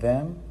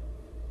them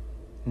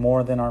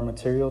more than our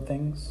material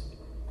things?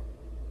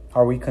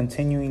 Are we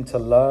continuing to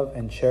love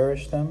and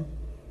cherish them?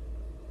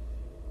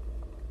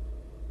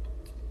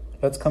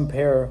 Let's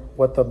compare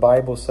what the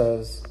Bible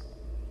says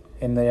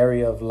in the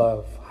area of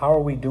love. How are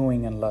we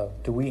doing in love?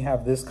 Do we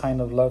have this kind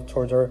of love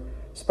towards our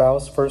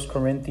spouse? 1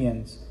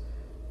 Corinthians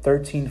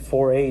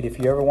 13:4-8. If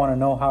you ever want to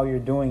know how you're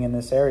doing in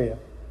this area,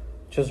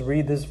 just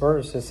read this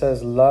verse. It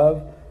says,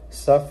 "Love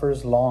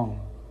suffers long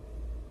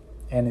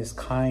and is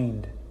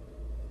kind.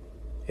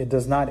 It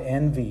does not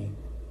envy.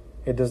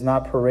 It does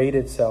not parade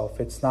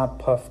itself. It's not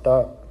puffed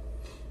up.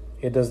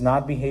 It does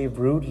not behave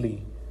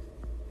rudely.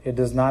 It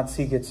does not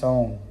seek its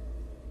own.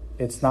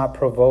 It's not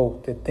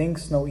provoked. It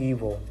thinks no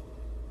evil.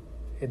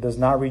 It does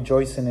not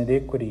rejoice in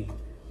iniquity,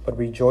 but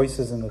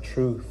rejoices in the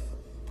truth.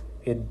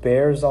 It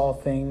bears all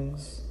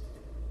things,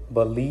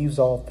 believes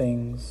all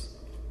things,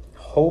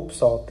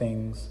 hopes all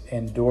things,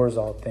 endures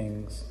all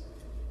things.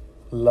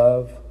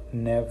 Love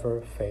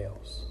never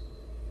fails."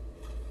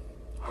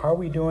 How are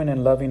we doing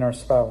in loving our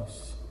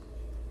spouse?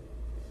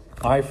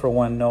 I, for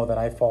one, know that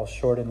I fall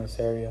short in this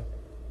area,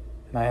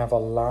 and I have a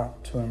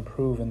lot to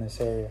improve in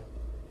this area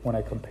when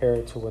I compare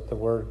it to what the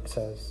Word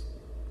says.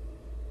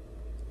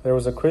 There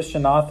was a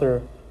Christian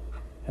author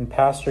and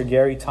pastor,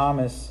 Gary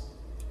Thomas,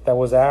 that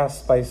was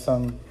asked by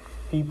some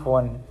people,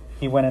 and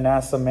he went and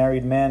asked some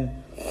married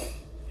men,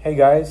 "Hey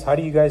guys, how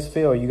do you guys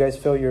feel? You guys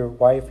feel your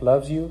wife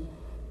loves you?"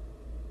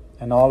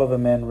 And all of the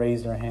men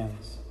raised their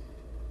hands.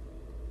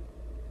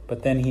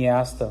 But then he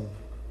asked them,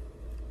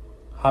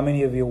 "How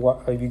many of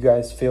you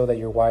guys feel that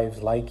your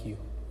wives like you?"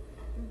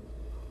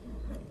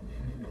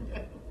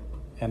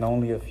 And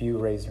only a few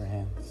raised their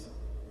hands.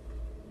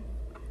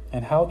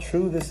 And how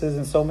true this is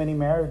in so many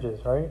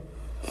marriages, right?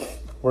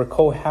 We're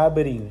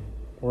cohabiting,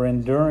 we're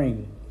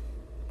enduring,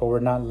 but we're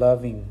not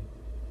loving,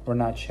 we're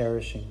not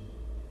cherishing.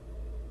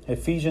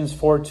 Ephesians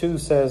 4:2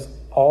 says,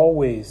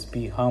 "Always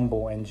be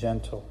humble and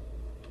gentle.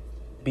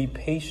 Be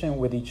patient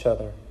with each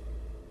other,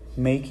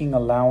 making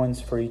allowance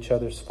for each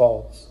other's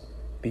faults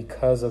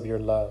because of your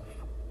love."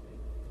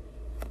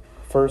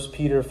 1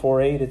 Peter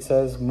 4:8, it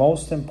says,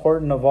 "Most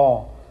important of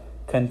all,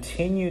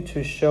 continue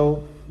to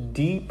show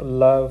deep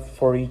love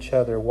for each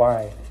other."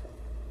 Why?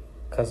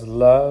 Because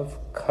love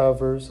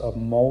covers a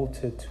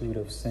multitude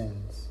of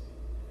sins.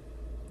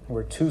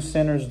 Where two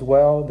sinners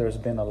dwell, there's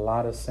been a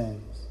lot of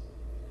sins.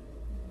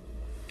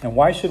 And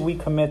why should we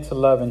commit to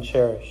love and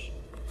cherish?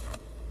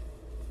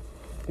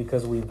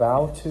 Because we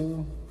vow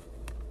to,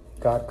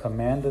 God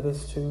commanded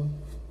us to,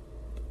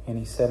 and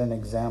He set an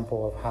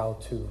example of how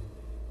to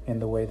in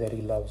the way that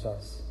He loves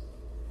us,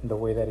 in the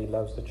way that He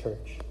loves the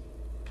church.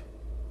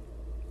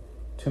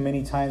 Too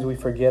many times we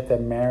forget that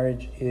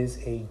marriage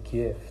is a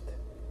gift.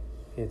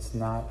 It's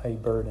not a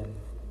burden.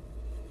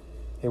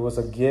 It was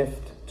a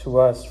gift to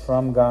us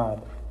from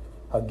God,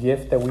 a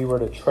gift that we were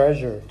to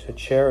treasure, to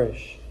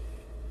cherish,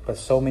 but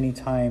so many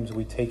times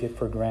we take it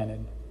for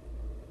granted.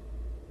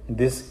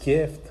 This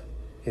gift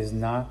is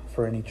not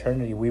for an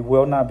eternity. We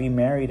will not be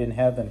married in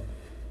heaven,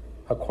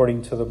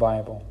 according to the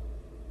Bible.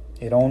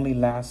 It only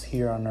lasts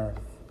here on earth,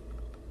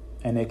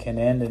 and it can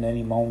end in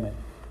any moment.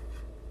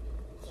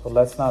 So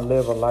let's not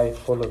live a life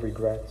full of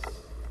regrets.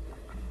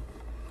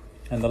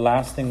 And the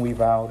last thing we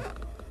vowed,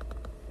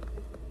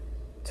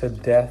 to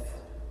death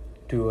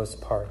do us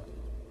part.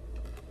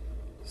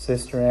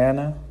 Sister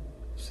Anna,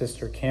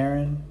 Sister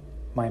Karen,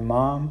 my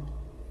mom,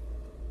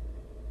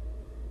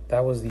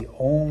 that was the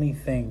only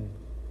thing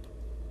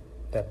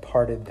that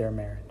parted their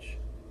marriage,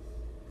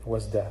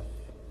 was death.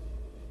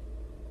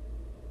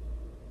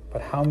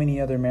 But how many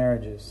other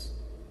marriages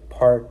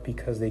part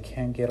because they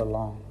can't get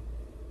along,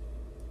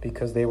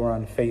 because they were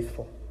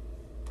unfaithful,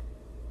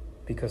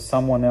 because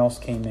someone else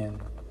came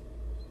in,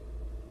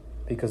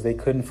 because they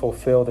couldn't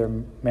fulfill their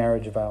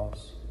marriage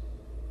vows?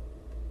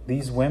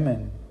 These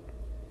women,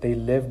 they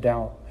lived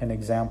out an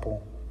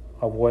example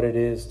of what it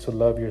is to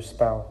love your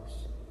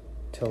spouse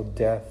till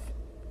death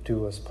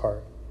do us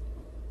part.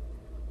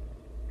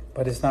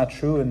 But it's not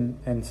true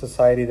in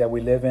society that we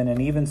live in,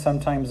 and even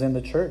sometimes in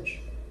the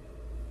church.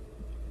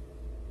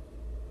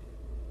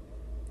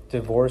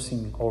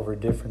 Divorcing over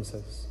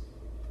differences.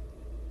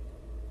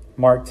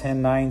 Mark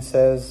 10:9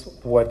 says,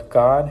 "What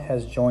God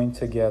has joined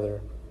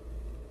together,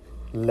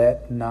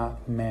 let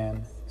not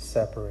man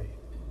separate."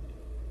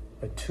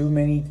 But too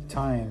many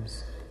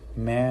times,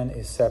 man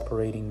is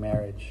separating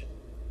marriage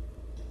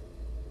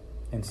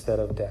instead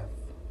of death.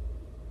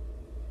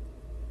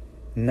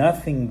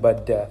 Nothing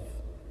but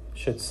death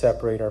should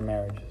separate our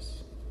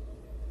marriages.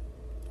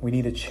 We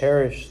need to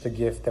cherish the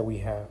gift that we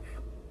have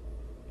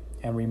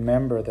and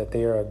remember that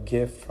they are a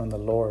gift from the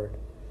Lord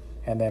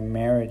and that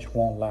marriage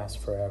won't last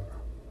forever.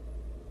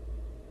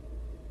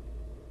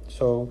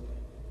 So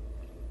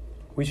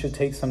we should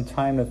take some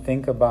time to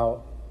think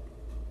about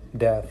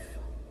death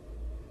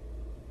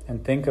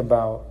and think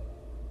about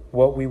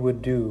what we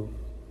would do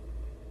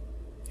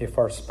if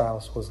our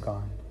spouse was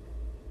gone.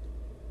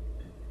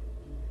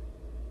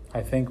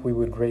 I think we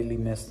would greatly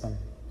miss them.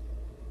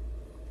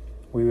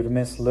 We would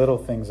miss little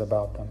things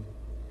about them.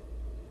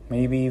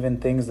 Maybe even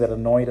things that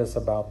annoyed us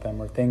about them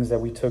or things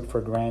that we took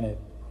for granted.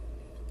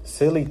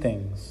 Silly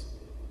things.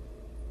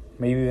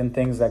 Maybe even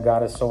things that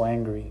got us so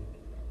angry.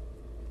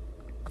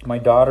 My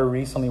daughter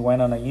recently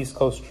went on an East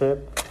Coast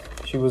trip.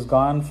 She was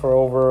gone for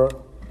over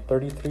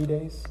 33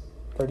 days,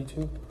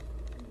 32,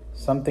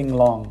 something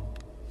long.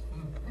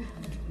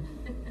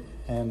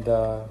 And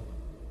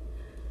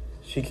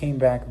she came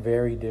back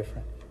very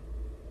different.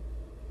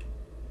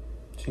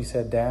 She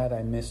said, "Dad,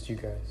 I missed you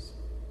guys.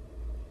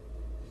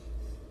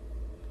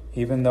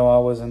 Even though I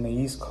was in the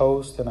East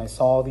Coast and I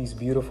saw all these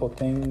beautiful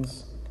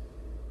things,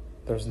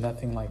 there's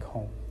nothing like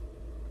home.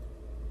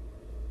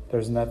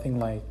 There's nothing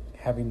like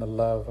having the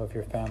love of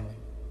your family."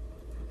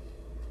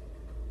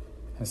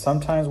 And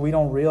sometimes we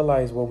don't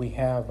realize what we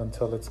have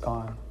until it's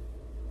gone.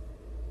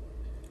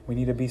 We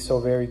need to be so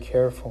very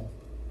careful.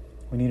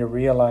 We need to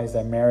realize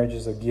that marriage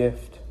is a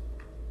gift.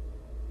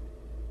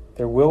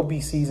 There will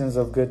be seasons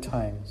of good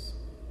times,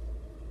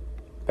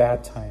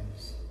 bad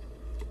times,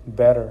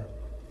 better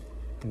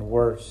and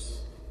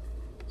worse,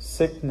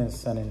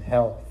 sickness and in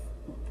health.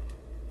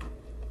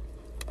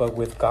 But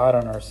with God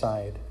on our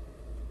side,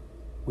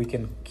 we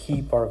can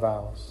keep our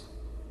vows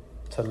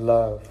to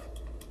love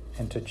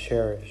and to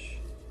cherish.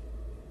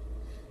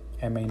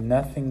 And may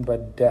nothing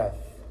but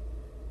death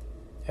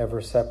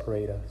ever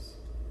separate us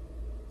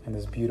and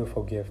this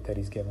beautiful gift that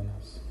He's given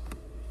us.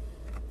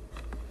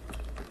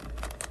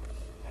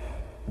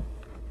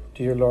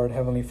 Dear Lord,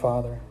 Heavenly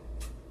Father,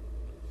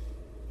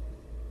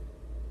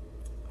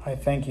 I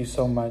thank You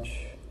so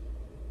much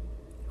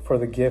for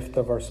the gift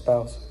of our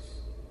spouses.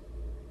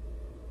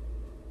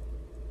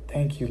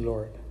 Thank You,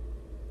 Lord,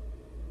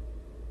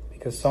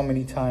 because so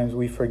many times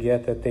we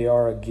forget that they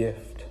are a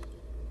gift.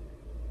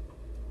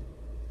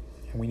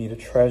 And we need to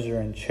treasure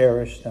and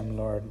cherish them,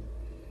 Lord.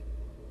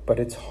 But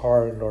it's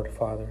hard, Lord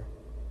Father.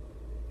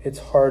 It's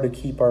hard to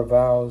keep our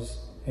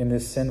vows in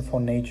this sinful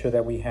nature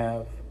that we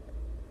have.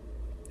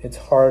 It's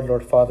hard,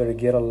 Lord Father, to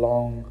get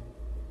along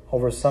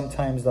over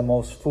sometimes the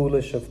most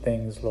foolish of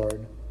things,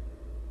 Lord.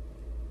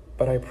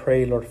 But I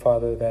pray, Lord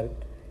Father, that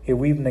if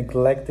we've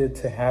neglected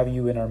to have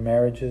You in our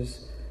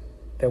marriages,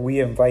 that we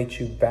invite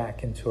You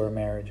back into our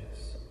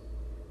marriages.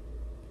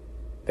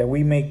 That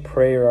we make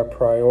prayer a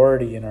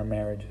priority in our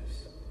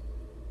marriages.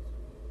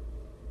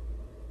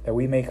 that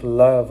we make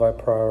love our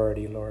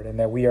priority, Lord, and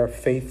that we are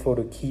faithful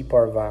to keep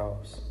our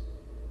vows.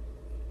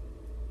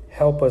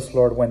 Help us,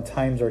 Lord, when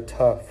times are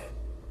tough.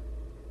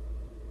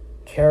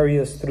 Carry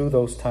us through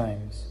those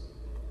times,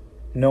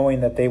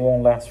 knowing that they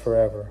won't last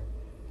forever,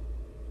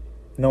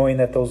 knowing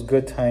that those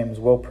good times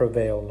will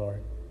prevail,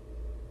 Lord.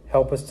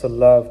 Help us to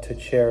love, to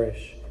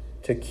cherish,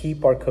 to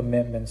keep our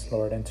commitments,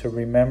 Lord, and to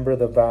remember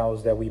the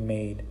vows that we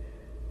made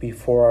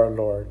before our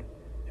Lord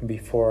and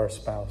before our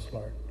spouse,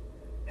 Lord.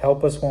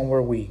 Help us when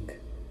we're weak,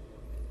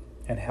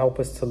 and help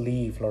us to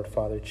leave, Lord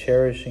Father,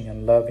 cherishing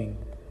and loving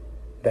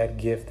that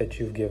gift that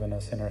you've given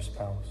us in our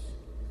spouse.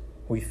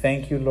 We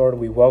thank you, Lord.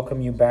 We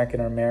welcome you back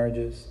in our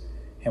marriages,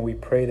 and we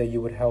pray that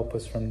you would help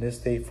us from this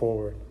day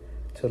forward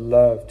to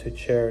love, to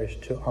cherish,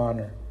 to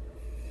honor,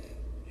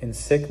 in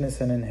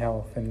sickness and in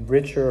health, in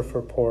richer or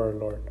for poorer,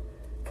 Lord,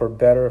 for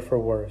better or for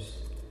worse,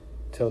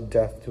 till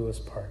death do us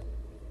part.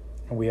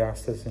 And we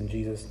ask this in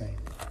Jesus' name.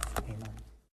 Amen.